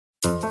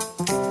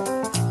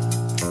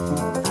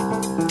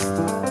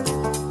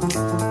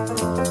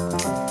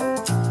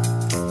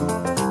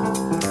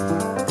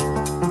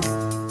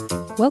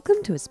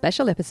Welcome to a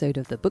special episode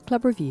of the Book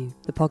Club Review,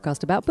 the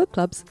podcast about book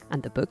clubs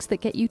and the books that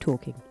get you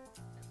talking.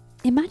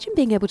 Imagine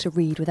being able to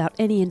read without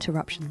any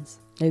interruptions.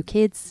 No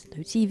kids,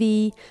 no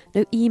TV,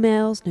 no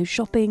emails, no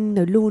shopping,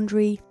 no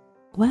laundry.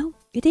 Well,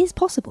 it is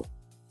possible.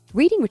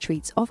 Reading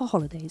retreats offer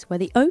holidays where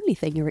the only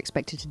thing you're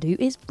expected to do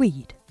is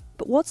read.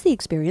 But what's the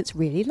experience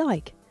really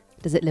like?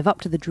 Does it live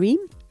up to the dream?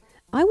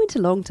 I went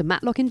along to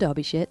Matlock in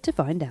Derbyshire to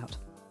find out.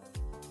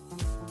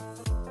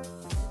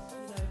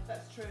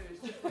 That's true.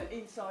 It's just the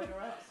inside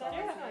or outside.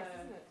 Yeah,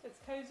 isn't it? It's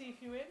cosy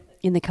if you're in.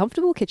 In the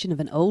comfortable kitchen of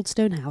an old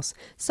stone house,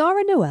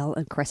 Sarah, Noelle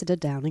and Cressida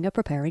Downing are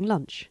preparing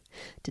lunch.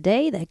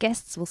 Today, their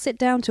guests will sit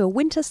down to a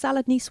winter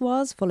salad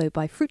niçoise followed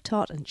by fruit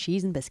tart and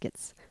cheese and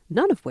biscuits,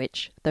 none of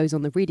which those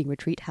on the reading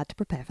retreat had to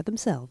prepare for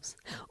themselves.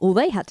 All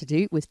they had to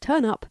do was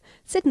turn up,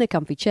 sit in a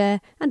comfy chair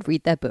and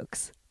read their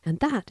books. And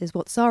that is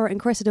what Sarah and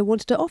Cressida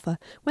wanted to offer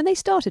when they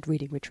started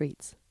reading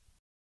retreats.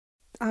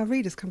 Our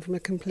readers come from a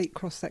complete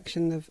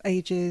cross-section of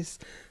ages.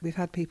 We've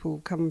had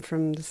people come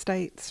from the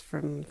States,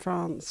 from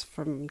France,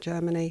 from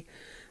Germany.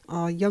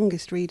 Our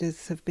youngest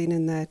readers have been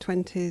in their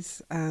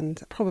 20s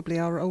and probably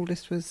our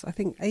oldest was, I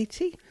think,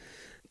 80.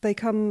 They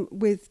come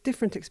with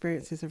different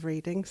experiences of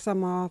reading.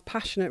 Some are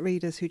passionate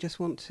readers who just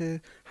want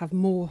to have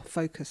more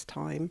focused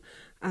time,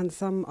 and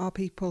some are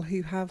people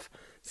who have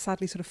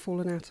sadly sort of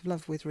fallen out of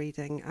love with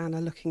reading and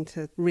are looking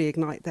to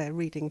reignite their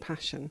reading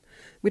passion.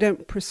 We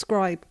don't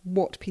prescribe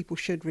what people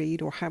should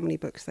read or how many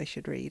books they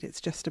should read. It's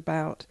just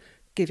about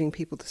giving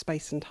people the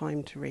space and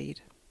time to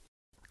read.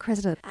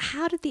 Cressida,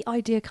 how did the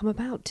idea come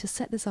about to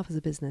set this up as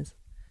a business?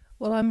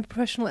 Well, I'm a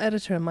professional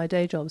editor in my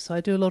day job, so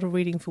I do a lot of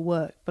reading for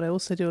work, but I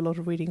also do a lot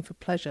of reading for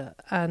pleasure.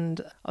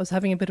 And I was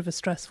having a bit of a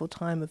stressful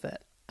time of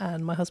it.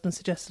 And my husband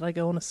suggested I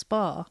go on a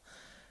spa.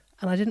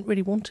 And I didn't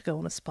really want to go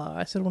on a spa.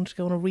 I sort of wanted to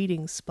go on a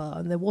reading spa,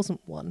 and there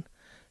wasn't one.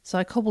 So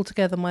I cobbled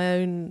together my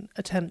own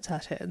attempts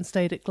at it and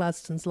stayed at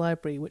Gladstone's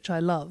Library, which I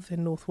love,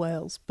 in North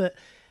Wales. But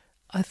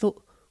I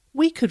thought,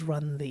 we could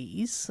run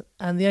these,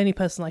 and the only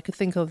person I could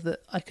think of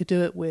that I could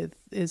do it with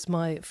is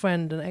my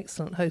friend and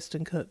excellent host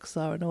and cook,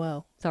 Sarah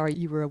Noelle. Sarah,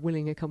 you were a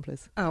willing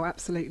accomplice. Oh,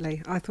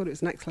 absolutely. I thought it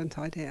was an excellent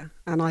idea.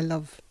 And I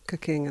love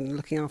cooking and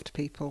looking after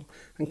people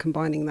and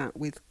combining that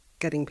with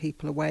getting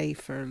people away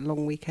for a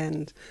long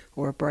weekend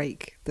or a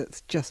break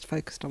that's just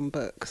focused on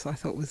books, I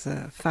thought was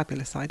a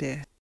fabulous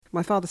idea.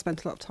 My father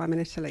spent a lot of time in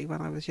Italy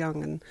when I was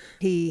young, and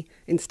he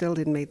instilled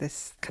in me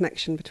this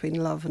connection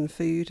between love and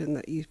food, and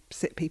that you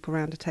sit people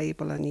around a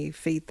table and you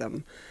feed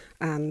them,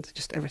 and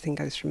just everything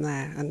goes from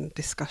there, and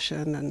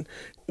discussion, and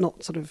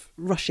not sort of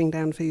rushing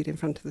down food in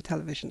front of the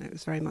television. It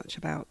was very much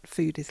about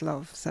food is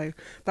love. So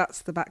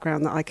that's the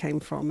background that I came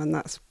from, and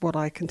that's what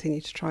I continue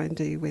to try and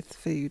do with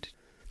food.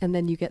 And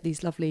then you get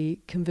these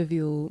lovely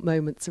convivial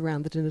moments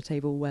around the dinner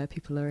table where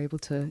people are able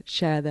to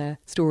share their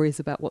stories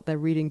about what they're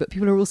reading, but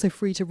people are also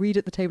free to read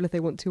at the table if they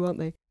want to, aren't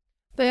they?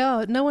 They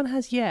are. No one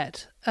has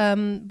yet.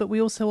 But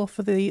we also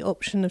offer the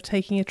option of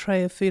taking a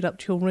tray of food up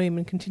to your room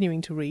and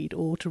continuing to read,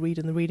 or to read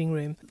in the reading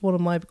room. One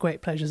of my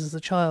great pleasures as a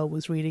child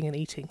was reading and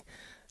eating,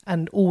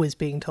 and always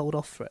being told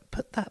off for it.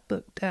 Put that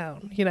book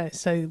down.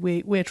 So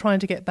we're trying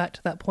to get back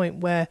to that point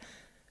where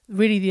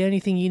really the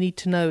only thing you need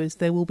to know is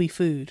there will be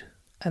food,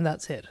 and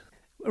that's it.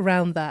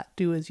 Around that,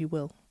 do as you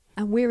will.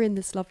 And we're in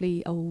this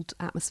lovely old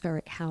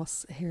atmospheric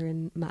house here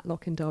in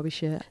Matlock in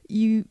Derbyshire.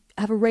 You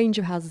have a range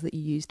of houses that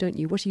you use, don't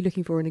you? What are you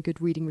looking for in a good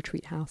reading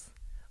retreat house?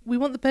 We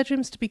want the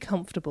bedrooms to be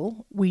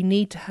comfortable. We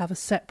need to have a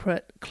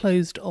separate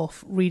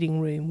closed-off reading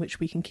room, which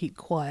we can keep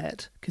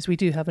quiet, because we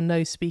do have a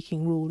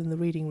no-speaking rule in the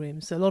reading room.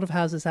 So a lot of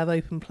houses have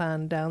open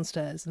plan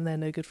downstairs, and they're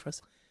no good for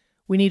us.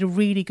 We need a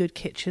really good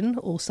kitchen,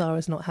 or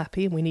Sarah's not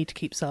happy, and we need to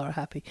keep Sarah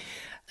happy.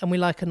 And we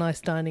like a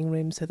nice dining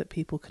room so that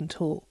people can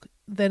talk.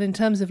 Then in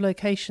terms of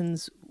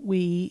locations,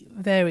 we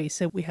vary.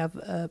 So we have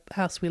a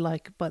house we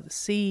like by the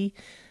sea.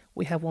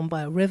 We have one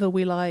by a river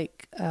we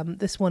like.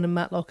 This one in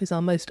Matlock is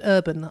our most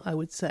urban, I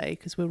would say,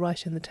 because we're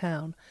right in the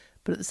town.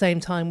 But at the same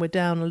time, we're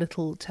down a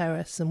little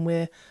terrace and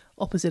we're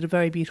opposite a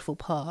very beautiful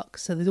park.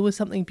 So there's always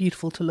something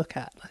beautiful to look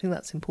at. I think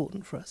that's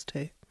important for us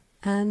too.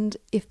 And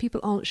if people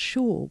aren't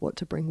sure what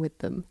to bring with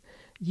them,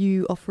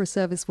 you offer a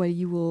service where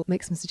you will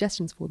make some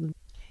suggestions for them.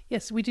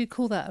 Yes, we do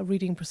call that a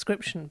reading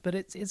prescription, but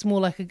it's more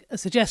like a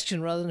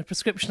suggestion rather than a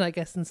prescription, I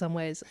guess, in some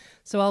ways.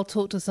 So I'll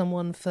talk to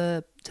someone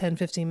for 10,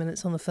 15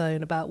 minutes on the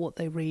phone about what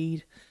they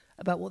read,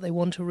 about what they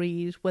want to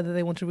read, whether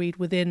they want to read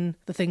within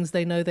the things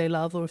they know they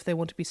love, or if they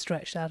want to be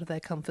stretched out of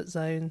their comfort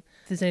zone,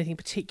 if there's anything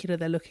particular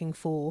they're looking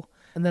for.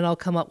 And then I'll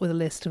come up with a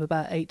list of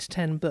about 8 to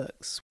 10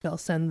 books. I'll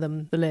send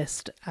them the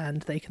list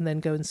and they can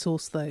then go and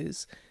source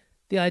those.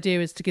 The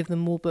idea is to give them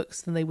more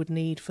books than they would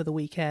need for the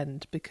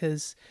weekend,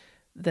 because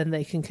then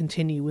they can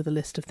continue with a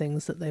list of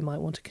things that they might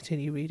want to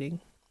continue reading.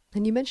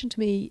 And you mentioned to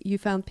me you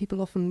found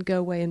people often go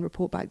away and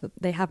report back that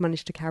they have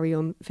managed to carry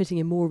on fitting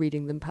in more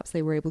reading than perhaps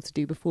they were able to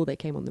do before they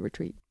came on the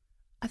retreat.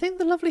 I think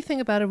the lovely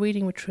thing about a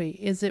reading retreat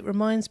is it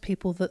reminds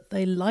people that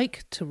they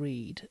like to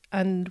read,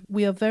 and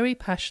we are very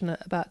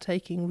passionate about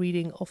taking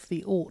reading off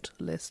the ought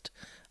list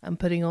and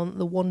putting on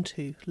the want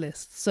to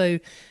list. So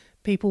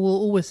People will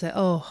always say,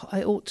 oh,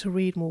 I ought to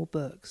read more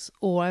books,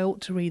 or I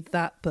ought to read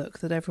that book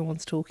that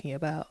everyone's talking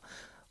about,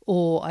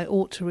 or I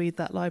ought to read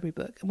that library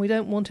book. And we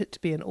don't want it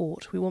to be an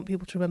ought. We want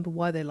people to remember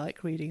why they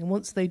like reading. And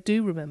once they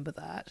do remember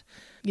that,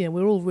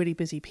 we're all really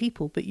busy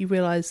people, but you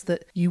realise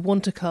that you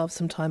want to carve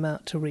some time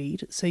out to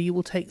read, so you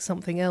will take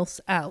something else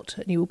out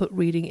and you will put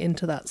reading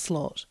into that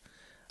slot.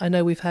 I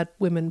know we've had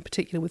women,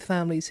 particularly with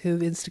families, who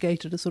have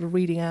instigated a sort of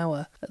reading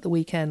hour at the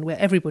weekend where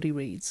everybody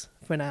reads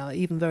for an hour,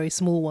 even very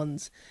small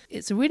ones.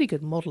 It's a really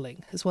good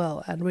modelling as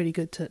well, and really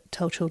good to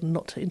tell children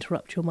not to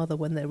interrupt your mother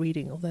when they're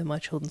reading, although my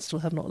children still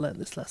have not learned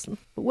this lesson.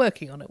 But we're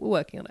working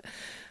on it.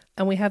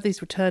 And we have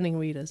these returning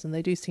readers, and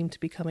they do seem to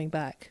be coming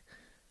back,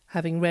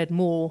 having read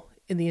more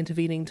in the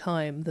intervening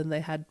time than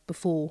they had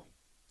before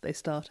they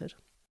started.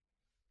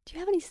 Do you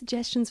have any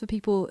suggestions for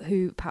people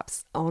who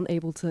perhaps aren't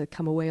able to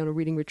come away on a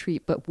reading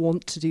retreat but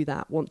want to do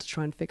that, want to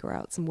try and figure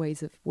out some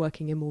ways of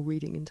working in more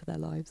reading into their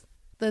lives?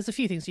 There's a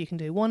few things you can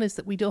do. One is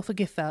that we do offer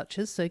gift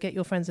vouchers, so get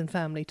your friends and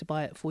family to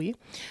buy it for you.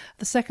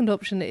 The second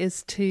option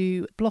is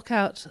to block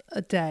out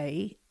a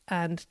day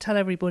and tell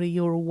everybody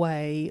you're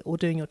away or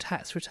doing your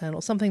tax return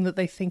or something that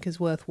they think is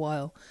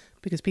worthwhile,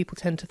 because people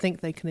tend to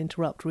think they can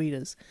interrupt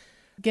readers.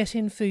 Get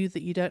in food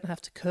that you don't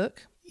have to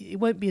cook. It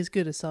won't be as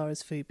good as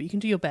Sarah's food, but you can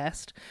do your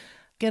best.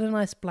 Get a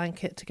nice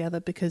blanket together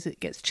because it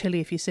gets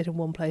chilly if you sit in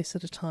one place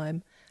at a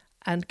time.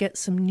 And get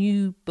some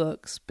new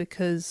books,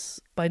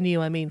 because by new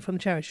I mean from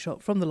the charity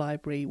shop, from the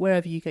library,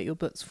 wherever you get your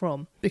books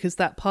from. Because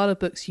that pile of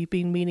books you've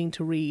been meaning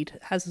to read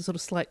has a sort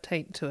of slight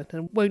taint to it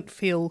and won't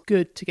feel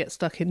good to get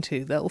stuck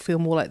into. That will feel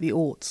more like the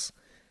oughts.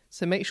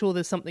 So make sure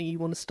there's something you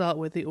want to start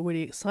with that you're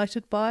really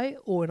excited by,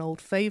 or an old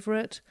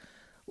favourite,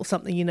 or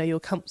something you're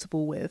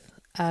comfortable with.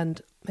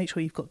 And make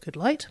sure you've got good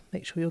light,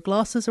 make sure your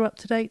glasses are up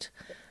to date,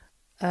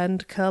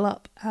 and curl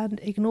up and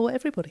ignore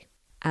everybody.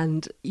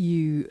 And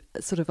you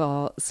sort of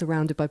are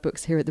surrounded by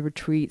books here at the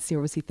retreats.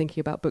 You're obviously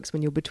thinking about books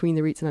when you're between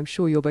the retreats, and I'm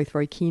sure you're both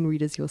very keen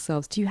readers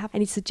yourselves. Do you have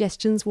any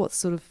suggestions? What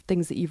sort of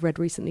things that you've read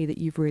recently that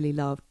you've really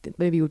loved that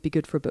maybe would be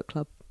good for a book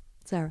club?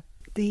 Sarah?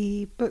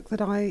 The book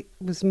that I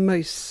was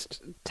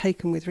most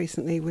taken with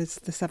recently was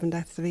The Seven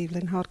Deaths of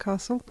Evelyn,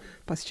 Hardcastle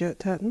by Stuart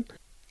Turton.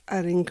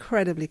 An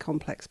incredibly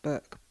complex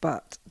book,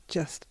 but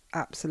just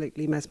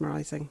absolutely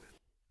mesmerising.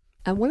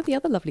 And one of the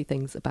other lovely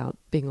things about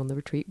being on the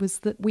retreat was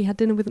that we had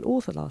dinner with an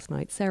author last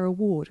night, Sarah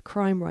Ward,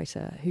 crime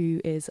writer,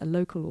 who is a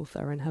local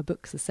author, and her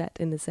books are set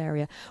in this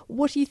area.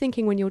 What are you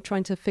thinking when you're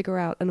trying to figure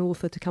out an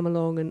author to come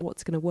along and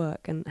what's going to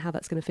work and how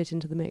that's going to fit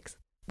into the mix?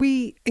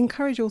 We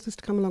encourage authors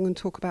to come along and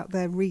talk about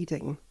their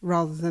reading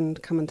rather than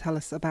come and tell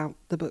us about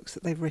the books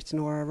that they've written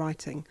or are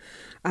writing.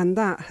 And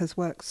that has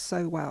worked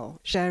so well,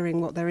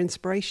 sharing what their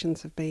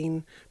inspirations have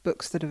been,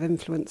 books that have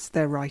influenced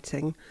their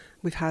writing.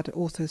 We've had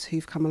authors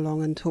who've come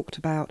along and talked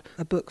about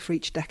a book for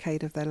each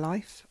decade of their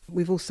life.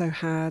 We've also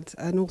had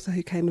an author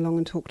who came along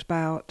and talked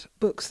about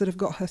books that have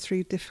got her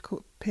through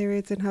difficult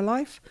periods in her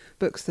life,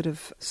 books that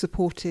have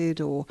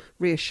supported or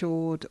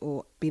reassured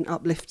or been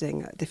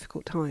uplifting at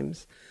difficult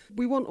times.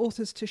 We want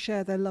authors to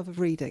share their love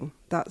of reading.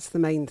 That's the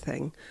main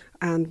thing.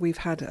 And we've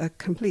had a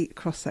complete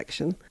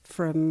cross-section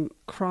from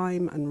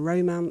crime and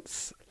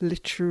romance,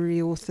 literary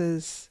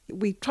authors.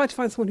 We try to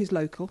find someone who's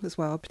local as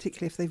well,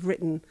 particularly if they've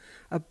written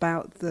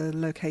about the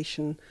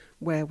location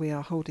where we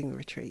are holding the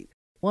retreat.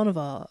 One of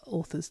our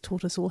authors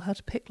taught us all how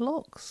to pick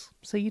locks,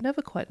 so you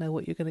never quite know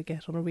what you're going to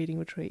get on a reading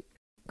retreat.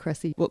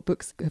 Cressy, what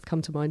books have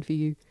come to mind for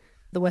you?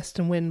 The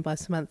Western Wind by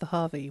Samantha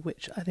Harvey,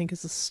 which I think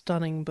is a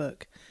stunning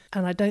book.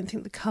 And I don't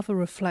think the cover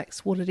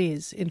reflects what it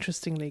is,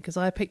 interestingly, because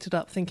I picked it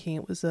up thinking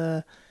it was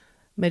a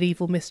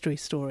medieval mystery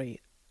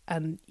story.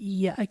 And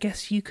yeah, I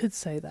guess you could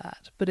say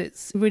that. But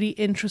it's a really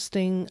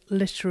interesting,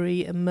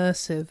 literary,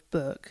 immersive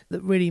book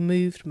that really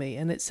moved me.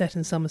 And it's set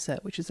in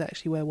Somerset, which is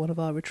actually where one of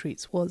our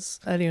retreats was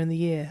earlier in the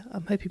year.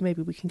 I'm hoping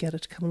maybe we can get her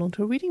to come along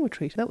to a reading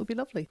retreat. That would be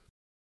lovely.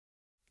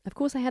 Of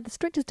course, I had the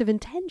strictest of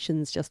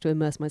intentions just to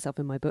immerse myself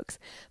in my books,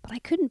 but I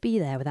couldn't be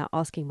there without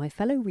asking my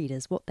fellow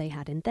readers what they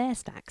had in their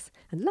stacks,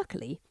 and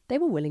luckily, they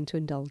were willing to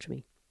indulge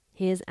me.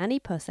 Here's Annie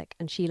Persek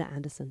and Sheila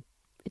Anderson.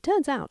 It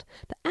turns out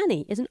that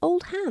Annie is an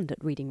old hand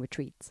at reading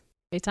retreats.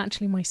 It's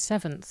actually my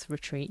 7th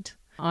retreat.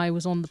 I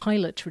was on the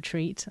pilot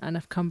retreat and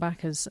have come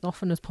back as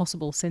often as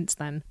possible since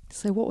then.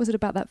 So what was it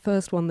about that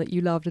first one that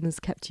you loved and has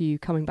kept you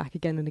coming back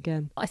again and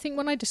again? I think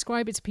when I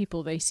describe it to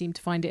people, they seem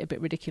to find it a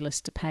bit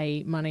ridiculous to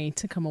pay money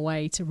to come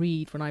away to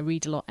read when I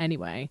read a lot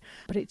anyway.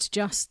 But it's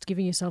just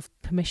giving yourself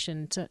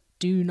permission to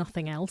do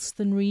nothing else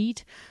than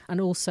read.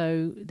 And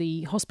also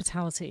the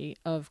hospitality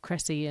of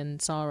Cressy and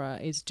Sarah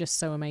is just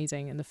so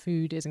amazing, and the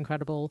food is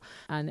incredible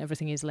and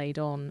everything is laid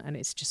on, and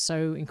it's just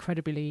so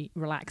incredibly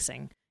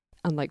relaxing.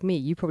 Unlike me,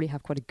 you probably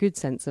have quite a good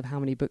sense of how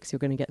many books you're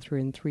going to get through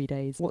in 3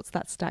 days. What's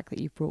that stack that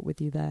you've brought with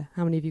you there?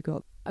 How many have you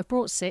got? I've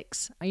brought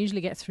 6. I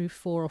usually get through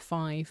 4 or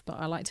 5, but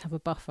I like to have a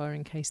buffer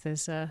in case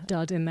there's a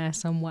dud in there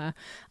somewhere.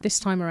 This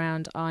time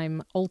around,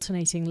 I'm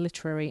alternating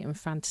literary and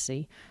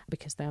fantasy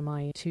because they're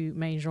my 2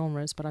 main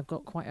genres, but I've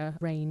got quite a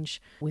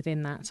range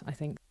within that, I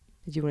think.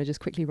 Did you want to just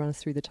quickly run us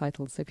through the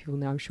titles so people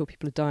know? I'm sure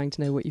people are dying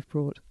to know what you've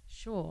brought.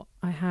 Sure.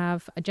 I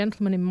have A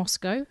Gentleman in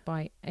Moscow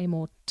by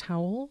Amor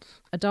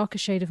Towles, A Darker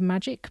Shade of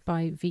Magic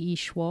by V.E.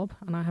 Schwab,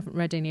 and I haven't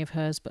read any of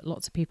hers, but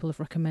lots of people have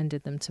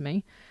recommended them to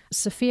me.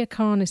 Sofia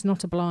Khan is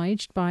Not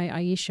Obliged by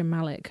Aisha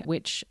Malik,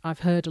 which I've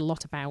heard a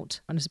lot about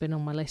and has been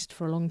on my list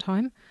for a long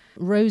time.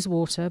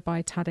 Rosewater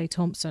by Tade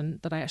Thompson,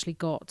 that I actually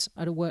got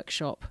at a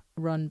workshop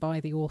run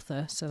by the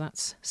author, so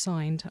that's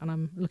signed, and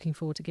I'm looking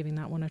forward to giving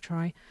that one a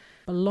try.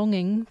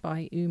 Belonging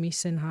by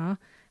Sinha,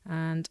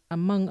 and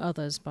Among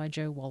Others by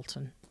Jo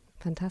Walton.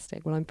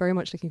 Fantastic. Well, I'm very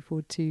much looking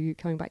forward to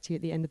coming back to you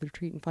at the end of the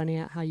retreat and finding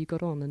out how you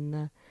got on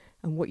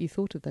and what you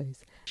thought of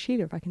those.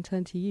 Sheila, if I can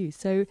turn to you.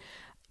 So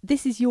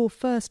this is your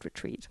first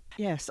retreat.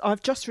 Yes,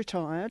 I've just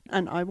retired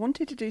and I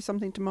wanted to do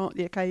something to mark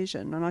the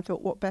occasion, and I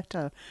thought what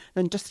better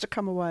than just to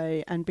come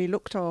away and be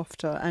looked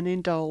after and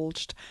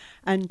indulged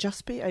and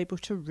just be able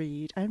to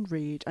read and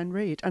read and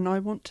read. And I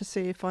want to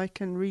see if I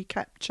can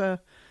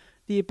recapture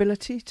the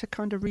ability to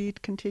kind of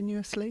read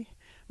continuously,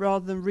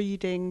 rather than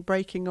reading,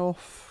 breaking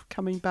off,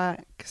 coming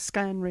back,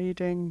 scan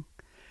reading.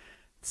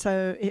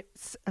 So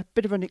it's a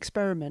bit of an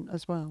experiment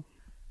as well.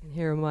 And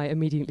here am I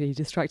immediately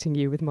distracting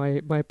you with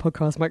my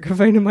podcast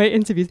microphone and my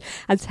interviews.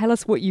 And tell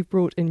us what you've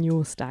brought in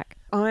your stack.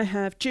 I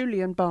have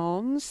Julian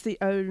Barnes, The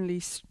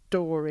Only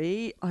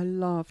Story. I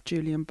love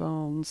Julian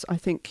Barnes. I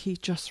think he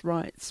just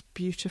writes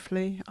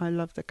beautifully. I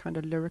love the kind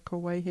of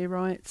lyrical way he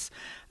writes,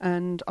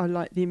 and I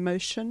like the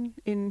emotion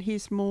in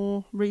his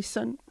more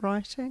recent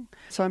writing.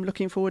 So I'm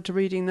looking forward to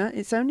reading that.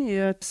 It's only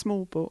a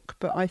small book,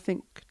 but I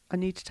think I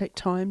need to take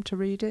time to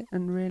read it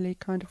and really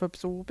kind of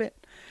absorb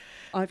it.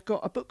 I've got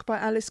a book by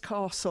Alice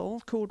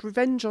Castle called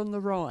Revenge on the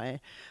Rye.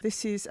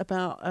 This is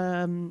about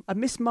a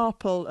Miss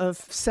Marple of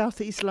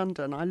southeast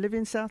London. I live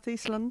in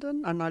southeast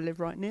London and I live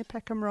right near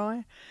Peckham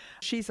Rye.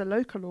 She's a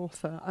local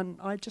author and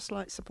I just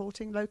like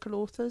supporting local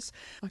authors.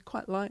 I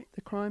quite like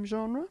the crime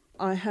genre.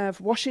 I have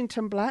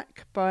Washington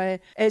Black by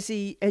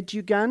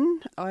Edugyan.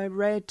 I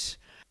read...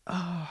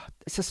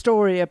 it's a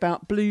story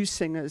about blues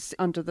singers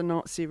under the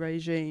Nazi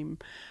regime.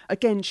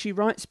 Again, she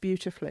writes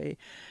beautifully,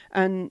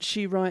 and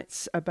she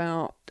writes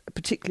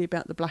particularly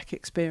about the black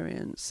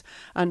experience,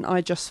 and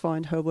I just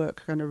find her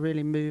work kind of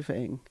really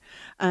moving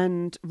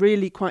and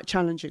really quite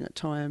challenging at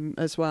times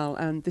as well.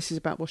 And this is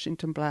about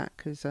Washington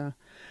Black as a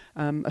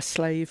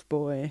slave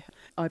boy.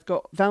 I've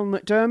got Val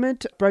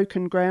McDermid,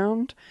 Broken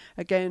Ground,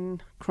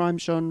 again crime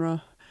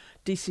genre.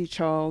 DC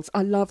Charles,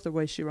 I love the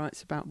way she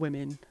writes about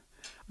women,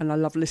 and I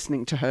love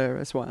listening to her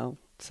as well.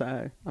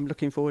 So I'm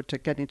looking forward to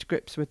getting to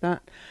grips with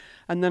that.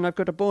 And then I've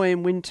got A Boy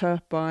in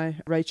Winter by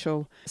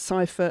Rachel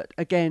Seiffert.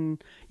 Again,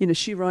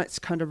 she writes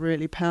kind of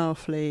really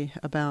powerfully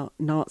about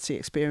Nazi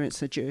experience,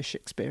 the Jewish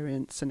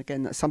experience. And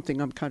again, that's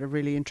something I'm kind of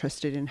really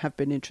interested in, have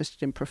been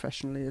interested in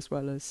professionally as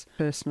well as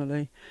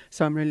personally.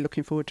 So I'm really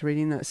looking forward to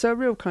reading that. So a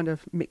real kind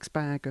of mixed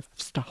bag of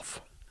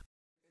stuff.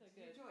 So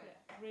good.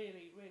 Yeah,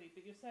 really, really.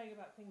 But you're saying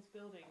about things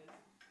building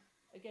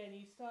is, again,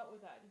 you start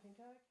with that and you think,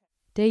 oh, okay.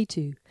 Day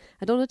 2,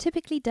 and on a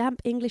typically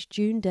damp English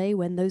June day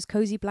when those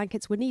cosy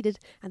blankets were needed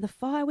and the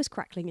fire was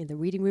crackling in the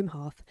reading room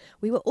hearth,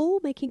 we were all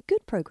making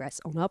good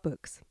progress on our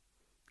books.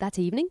 That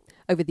evening,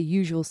 over the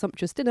usual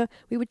sumptuous dinner,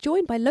 we were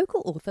joined by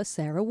local author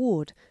Sarah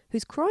Ward,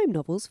 whose crime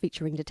novels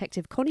featuring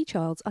Detective Connie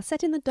Childs are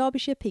set in the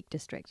Derbyshire Peak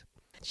District.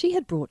 She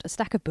had brought a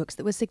stack of books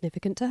that were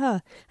significant to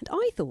her, and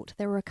I thought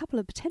there were a couple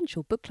of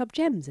potential book club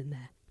gems in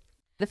there.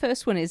 The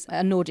first one is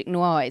a Nordic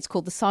noir. It's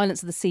called The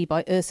Silence of the Sea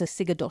by Yrsa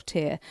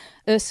Sigurdardottir.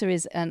 Yrsa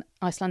is an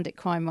Icelandic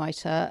crime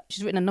writer.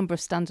 She's written a number of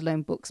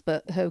standalone books,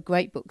 but her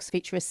great books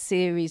feature a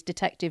series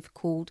detective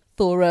called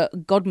Thora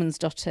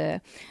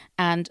Godmundsdottir.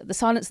 And The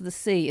Silence of the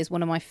Sea is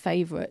one of my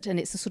favourite, and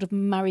it's a sort of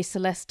Marie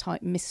Celeste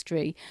type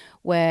mystery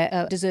where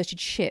a deserted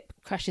ship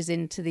crashes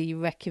into the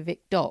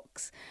Reykjavik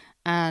docks.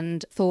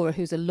 And Thora,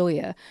 who's a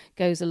lawyer,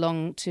 goes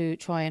along to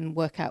try and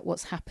work out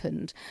what's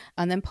happened.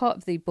 And then part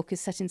of the book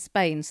is set in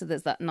Spain, so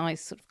there's that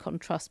nice sort of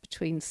contrast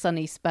between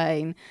sunny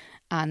Spain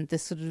and the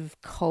sort of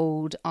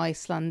cold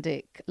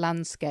Icelandic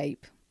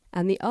landscape.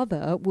 And the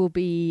other will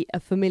be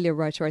a familiar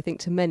writer, I think,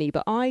 to many,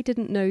 but I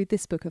didn't know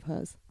this book of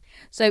hers.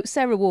 So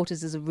Sarah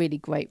Waters is a really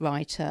great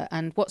writer,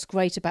 and what's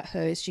great about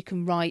her is she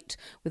can write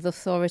with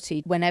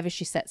authority whenever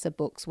she sets her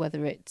books,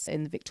 whether it's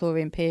in the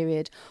Victorian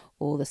period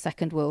or the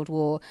Second World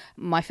War.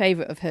 My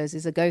favourite of hers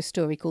is a ghost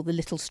story called The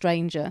Little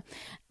Stranger.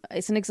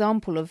 It's an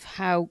example of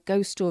how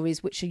ghost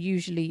stories, which are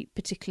usually,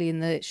 particularly in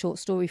the short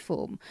story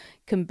form,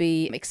 can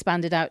be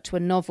expanded out to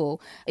a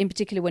novel, in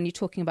particular when you're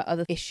talking about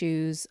other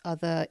issues,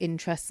 other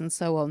interests and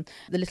so on.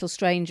 The Little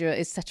Stranger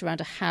is set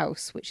around a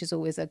house, which is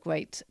always a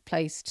great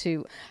place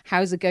to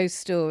house a ghost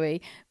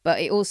story, but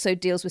it also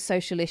deals with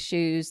social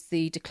issues,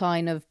 the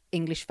decline of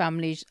English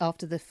families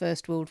after the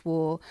First World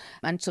War,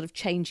 and sort of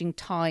changing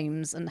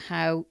times and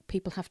how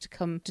people have to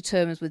come to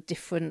terms with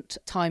different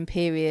time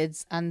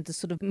periods and the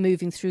sort of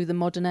moving through the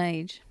modern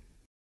age.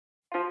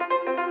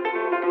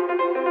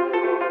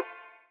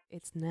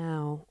 It's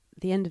now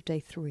the end of day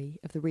 3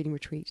 of the reading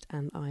retreat,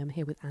 and I am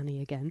here with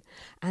Annie again.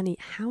 Annie,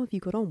 how have you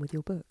got on with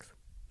your books?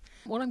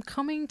 Well, I'm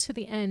coming to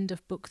the end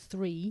of book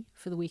 3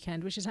 for the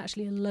weekend, which is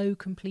actually a low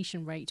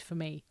completion rate for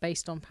me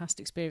based on past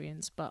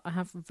experience. But I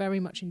have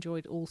very much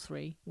enjoyed all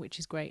 3, which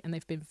is great. And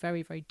they've been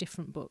very, very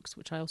different books,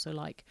 which I also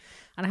like.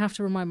 And I have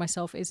to remind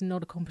myself it's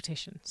not a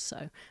competition.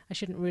 So I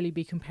shouldn't really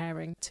be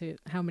comparing to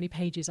how many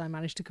pages I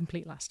managed to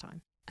complete last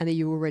time. And are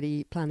you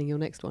already planning your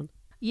next one?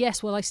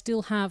 Yes, well, I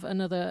still have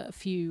another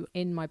few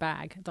in my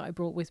bag that I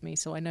brought with me,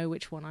 so I know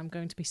which one I'm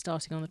going to be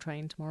starting on the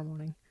train tomorrow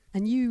morning.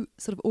 And you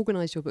sort of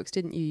organised your books,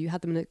 didn't you? You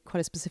had them in quite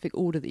a specific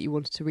order that you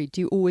wanted to read.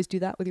 Do you always do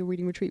that with your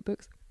reading retreat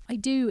books? I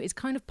do. It's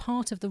kind of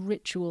part of the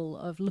ritual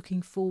of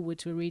looking forward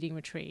to a reading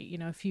retreat. You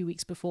know, a few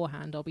weeks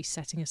beforehand, I'll be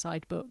setting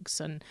aside books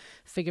and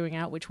figuring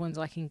out which ones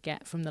I can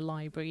get from the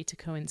library to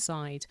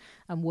coincide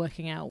and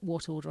working out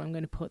what order I'm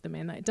going to put them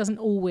in. It doesn't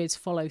always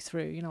follow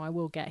through. You know, I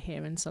will get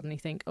here and suddenly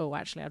think, oh,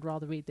 actually, I'd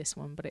rather read this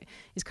one. But it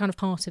is kind of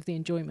part of the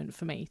enjoyment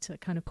for me to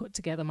kind of put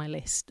together my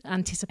list.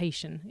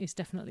 Anticipation is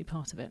definitely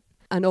part of it.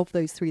 And of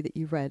those 3 that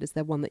you've read, is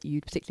there one that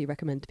you'd particularly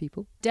recommend to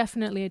people?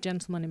 Definitely A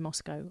Gentleman in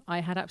Moscow. I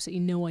had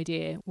absolutely no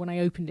idea when I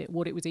opened it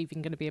what it was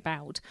even going to be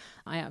about.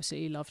 I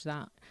absolutely loved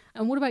that.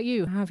 And what about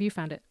you? How have you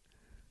found it?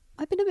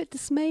 I've been a bit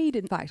dismayed,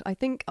 in fact. I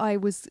think I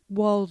was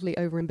wildly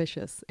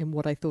overambitious in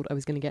what I thought I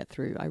was going to get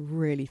through. I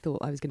really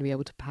thought I was going to be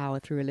able to power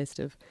through a list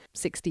of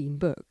 16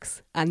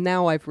 books. And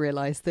now I've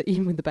realised that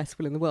even with the best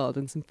will in the world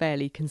and some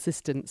fairly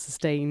consistent,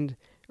 sustained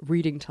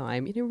reading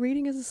time, you know,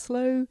 reading is a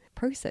slow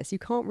process. You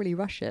can't really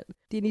rush it.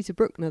 The Anita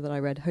Brookner that I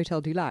read,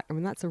 Hotel du Lac, I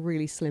mean, that's a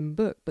really slim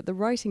book, but the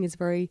writing is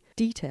very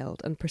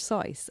detailed and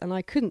precise, and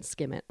I couldn't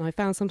skim it. And I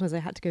found sometimes I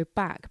had to go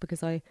back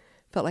because I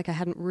felt like I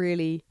hadn't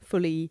really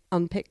fully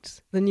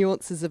unpicked the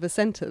nuances of a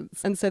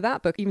sentence. And so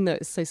that book, even though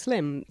it's so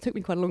slim, took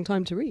me quite a long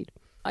time to read.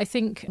 I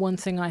think one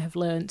thing I have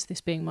learnt, this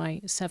being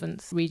my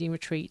 7th reading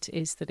retreat,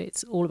 is that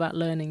it's all about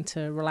learning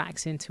to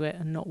relax into it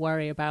and not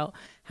worry about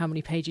how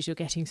many pages you're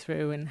getting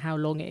through and how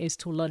long it is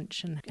till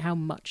lunch and how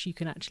much you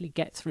can actually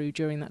get through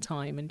during that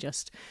time, and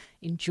just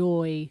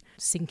enjoy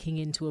sinking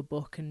into a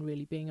book and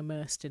really being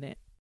immersed in it.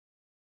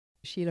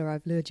 Sheila,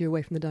 I've lured you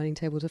away from the dining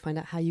table to find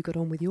out how you got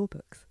on with your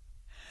books.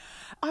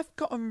 I've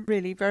got on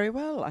really very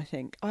well, I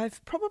think.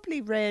 I've probably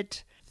read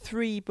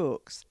 3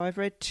 books. I've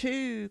read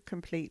 2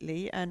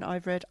 completely, and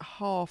I've read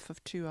half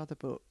of 2 other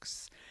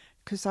books,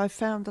 because I've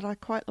found that I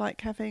quite like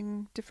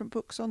having different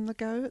books on the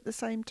go at the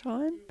same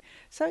time.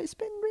 So it's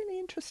been really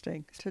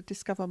interesting to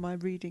discover my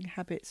reading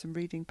habits and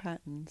reading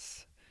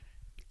patterns.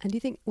 And do you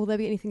think, will there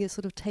be anything to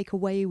sort of take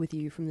away with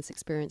you from this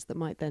experience that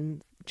might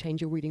then change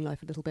your reading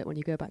life a little bit when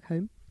you go back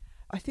home?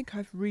 I think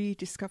I've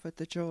rediscovered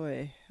the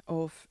joy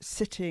of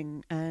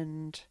sitting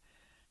and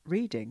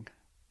reading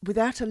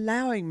without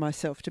allowing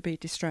myself to be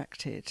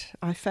distracted.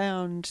 I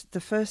found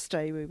the first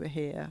day we were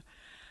here,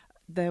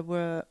 there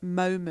were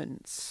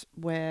moments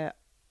where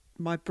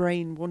my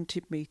brain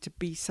wanted me to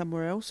be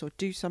somewhere else or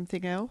do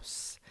something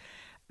else.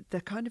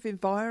 The kind of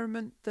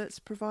environment that's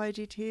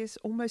provided here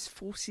almost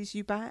forces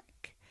you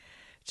back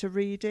to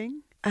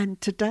reading. And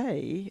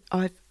today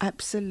I've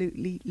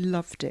absolutely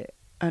loved it.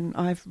 And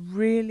I've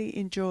really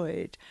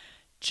enjoyed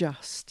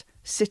just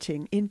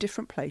sitting in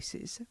different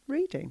places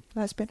reading.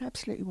 That's been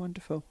absolutely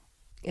wonderful.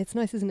 It's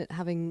nice, isn't it,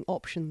 having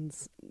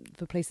options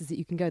for places that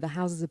you can go. The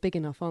houses are big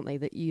enough, aren't they,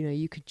 that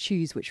you could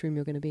choose which room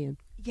you're going to be in.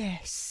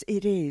 Yes,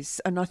 it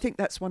is. And I think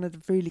that's one of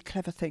the really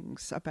clever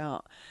things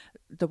about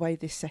the way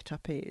this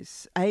setup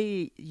is.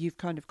 You've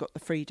kind of got the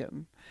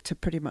freedom to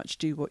pretty much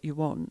do what you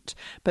want,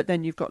 but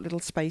then you've got little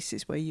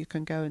spaces where you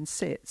can go and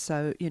sit.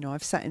 So,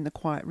 I've sat in the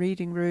quiet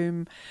reading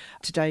room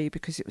today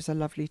because it was a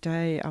lovely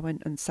day. I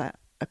went and sat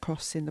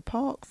across in the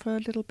park for a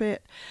little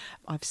bit.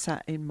 I've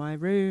sat in my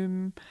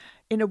room.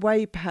 In a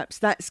way, perhaps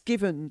that's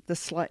given the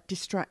slight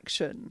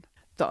distraction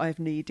that I've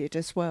needed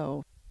as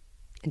well.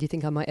 And do you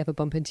think I might ever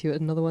bump into you at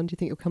another one? Do you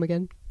think you'll come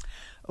again?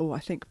 Oh, I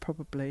think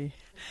probably.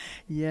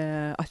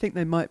 Yeah, I think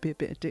they might be a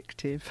bit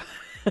addictive.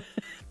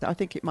 I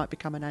think it might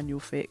become an annual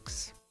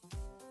fix.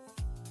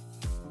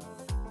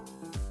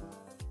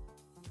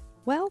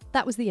 Well,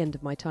 that was the end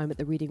of my time at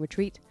the reading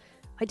retreat.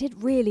 I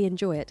did really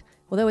enjoy it,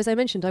 although as I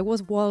mentioned I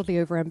was wildly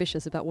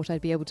overambitious about what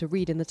I'd be able to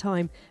read in the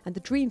time, and the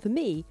dream for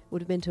me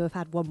would have been to have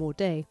had one more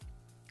day.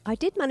 I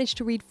did manage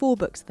to read 4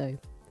 books though.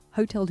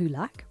 Hotel du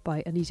Lac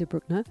by Anita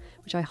Brookner,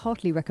 which I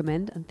heartily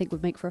recommend and think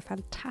would make for a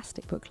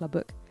fantastic book club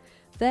book.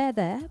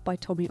 There by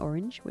Tommy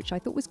Orange, which I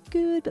thought was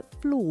good but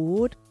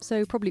flawed,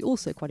 so probably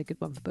also quite a good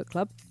one for book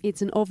club.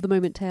 It's an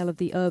of-the-moment tale of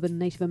the urban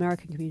Native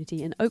American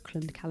community in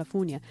Oakland,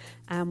 California,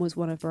 and was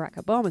one of Barack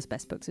Obama's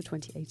best books of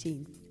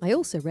 2018. I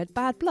also read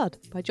Bad Blood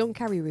by John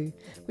Carreyrou,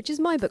 which is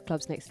my book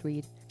club's next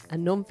read, a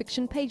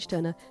non-fiction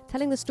page-turner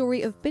telling the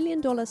story of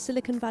billion-dollar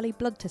Silicon Valley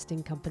blood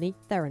testing company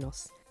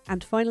Theranos.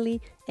 And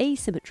finally,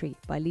 Asymmetry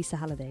by Lisa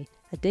Halliday,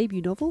 a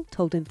debut novel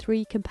told in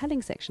 3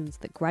 compelling sections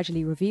that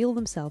gradually reveal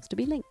themselves to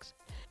be linked.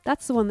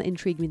 That's the one that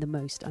intrigued me the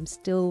most. I'm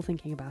still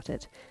thinking about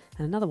it,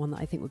 and another one that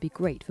I think would be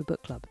great for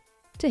book club.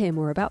 To hear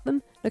more about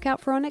them, look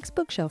out for our next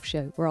bookshelf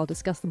show, where I'll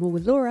discuss them all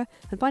with Laura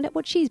and find out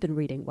what she's been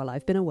reading while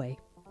I've been away.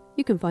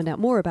 You can find out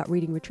more about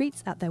reading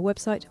retreats at their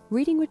website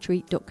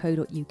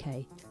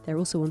readingretreat.co.uk. They're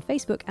also on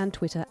Facebook and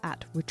Twitter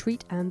at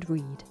Retreat and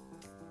Read.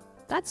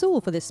 That's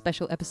all for this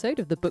special episode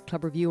of the Book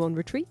Club Review on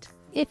Retreat.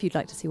 If you'd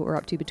like to see what we're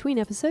up to between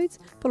episodes,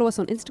 follow us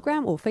on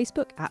Instagram or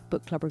Facebook at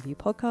Book Club Review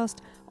Podcast,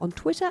 on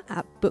Twitter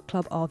at Book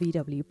Club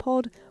RVW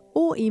Pod,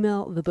 or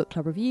email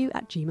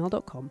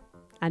thebookclubreview@gmail.com.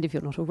 And if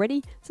you're not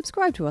already,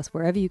 subscribe to us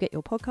wherever you get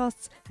your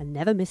podcasts and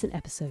never miss an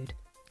episode.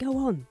 Go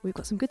on, we've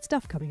got some good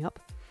stuff coming up.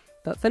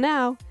 But for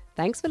now,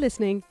 thanks for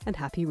listening and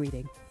happy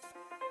reading.